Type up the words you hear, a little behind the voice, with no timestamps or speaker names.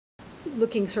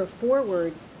looking sort of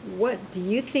forward, what do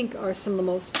you think are some of the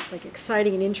most like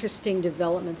exciting and interesting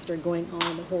developments that are going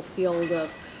on in the whole field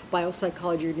of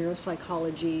biopsychology or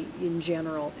neuropsychology in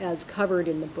general, as covered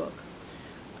in the book?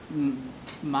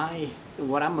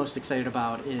 What I'm most excited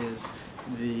about is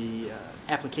the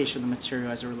application of the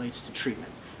material as it relates to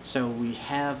treatment. So we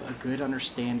have a good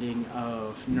understanding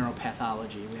of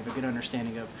neuropathology, we have a good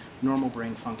understanding of normal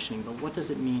brain functioning, but what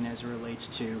does it mean as it relates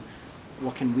to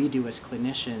what can we do as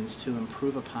clinicians to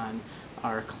improve upon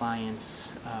our clients'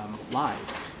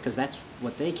 lives? Because that's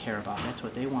what they care about, that's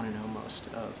what they want to know most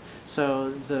of.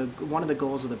 So one of the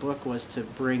goals of the book was to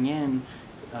bring in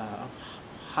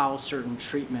how certain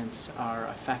treatments are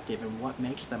effective and what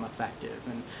makes them effective,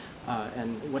 and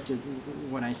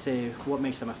when I say what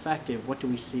makes them effective, what do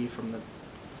we see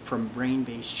from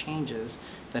brain-based changes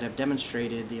that have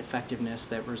demonstrated the effectiveness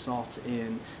that results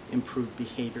in improved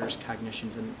behaviors,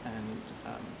 cognitions, and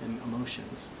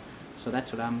emotions. So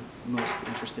that's what I'm most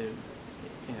interested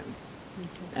in.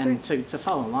 Okay. And to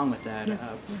follow along with that,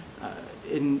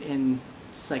 in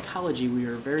psychology we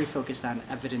are very focused on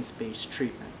evidence-based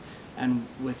treatment. And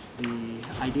with the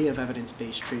idea of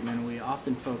evidence-based treatment, we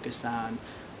often focus on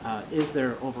is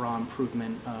there overall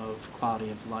improvement of quality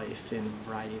of life in a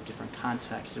variety of different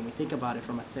contexts, and we think about it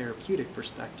from a therapeutic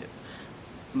perspective.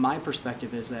 My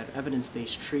perspective is that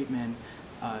evidence-based treatment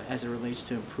as it relates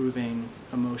to improving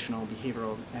emotional,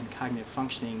 behavioral, and cognitive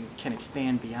functioning can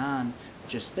expand beyond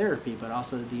just therapy, but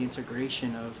also the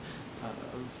integration of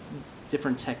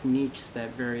different techniques that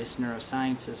various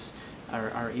neuroscientists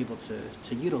are able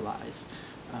to utilize.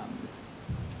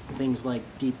 Things like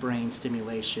deep brain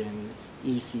stimulation,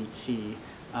 ECT,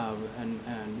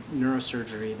 and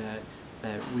neurosurgery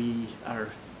that we are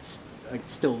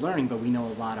still learning, but we know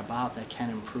a lot about that can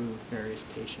improve various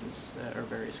patients or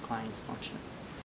various clients' function.